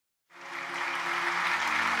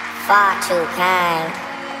far too kind.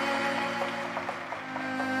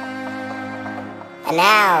 And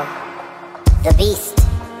now, the beast.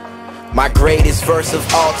 My greatest verse of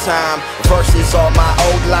all time, verses all my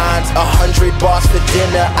old lines. 100 bars for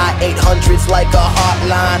dinner, I ate hundreds like a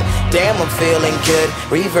hotline. Damn, I'm feeling good,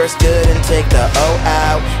 reverse good and take the O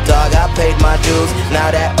out. Dog, I paid my dues,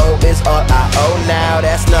 now that O is all I owe now.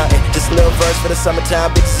 That's nothing, just a little verse for the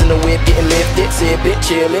summertime. Bitches in the whip getting lifted, sipping,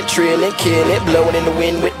 chilling, trilling, killing, blowing in the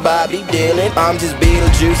wind with Bobby Dylan. I'm just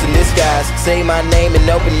Beetlejuice in disguise. Say my name and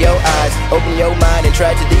open your eyes, open your mind and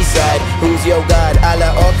try to decide who's your God,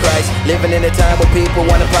 Allah or Christ. Living in a time where people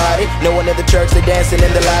wanna party, no one at the church, they dancing in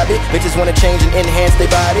the lobby. Bitches wanna change and enhance their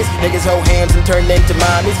bodies. Niggas hold hands and turn into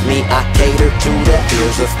mommies. Me, I cater to the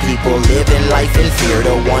ears of people living life in fear.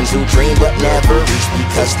 The ones who dream but never reach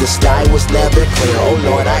because the sky was never clear. Oh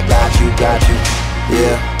Lord, I got you,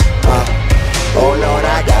 yeah. Oh Lord,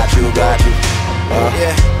 I got you,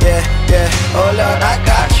 yeah. Oh Lord, I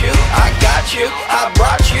got you, I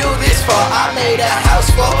brought you this far. I made a house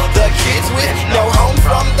for the kids with no home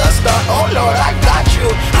from the start. Oh Lord, I got you,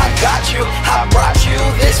 I brought you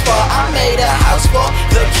this far. I made a house for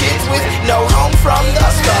the kids with no home from the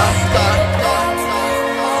start.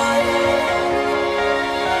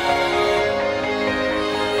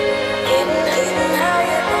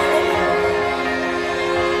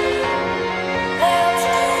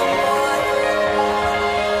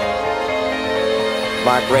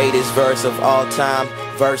 My greatest verse of all time,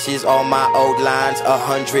 verses all my old lines.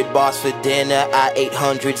 100 bars for dinner, I ate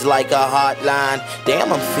hundreds like a hotline.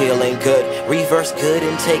 Damn, I'm feeling good, reverse good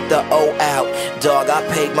and take the O out. Dog, I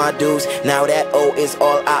paid my dues, now that O is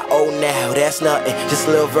all I owe now. That's nothing, just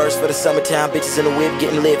a little verse for the summertime. Bitches in the whip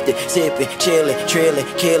getting lifted, sipping, chilling, trilling,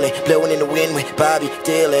 killing, blowing in the wind with Bobby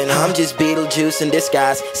Dylan. I'm just Beetlejuice in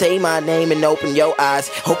disguise. Say my name and open your eyes,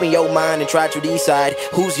 open your mind and try to decide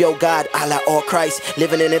who's your God, Allah or Christ.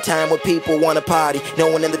 Living in a time where people wanna party, no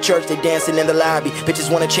one in the church, they dancing in the lobby. Bitches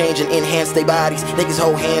wanna change and enhance their bodies. Niggas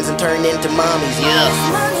hold hands and turn into mommies.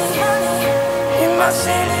 In my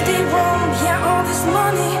sanity room, yeah, all this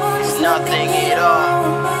money is nothing at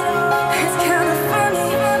all. It's kinda funny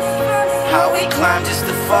how we climb just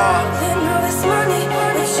to fall. Then all this money,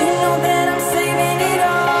 but you know that I'm saving it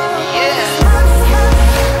all. Yeah,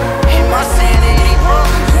 in my sanity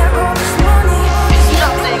room, yeah, all this money is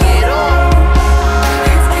nothing at all.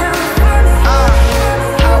 It's kinda funny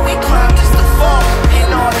how we climb just to fall.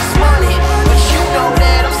 And all this money, but you know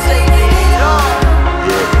that I'm saving it all.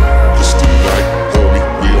 Yeah, just tonight, homie,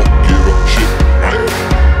 we don't give a shit.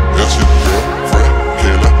 That's your girlfriend,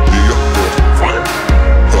 can I be your girlfriend?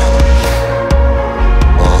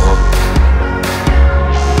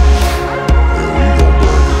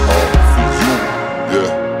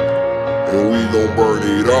 And we gon' burn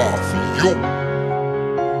it all for you.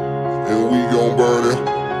 And we gon' burn it,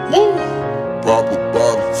 woo. Pop a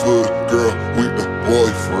bottle for the girl with the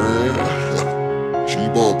boyfriend. She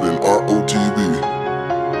bumpin' ROTB.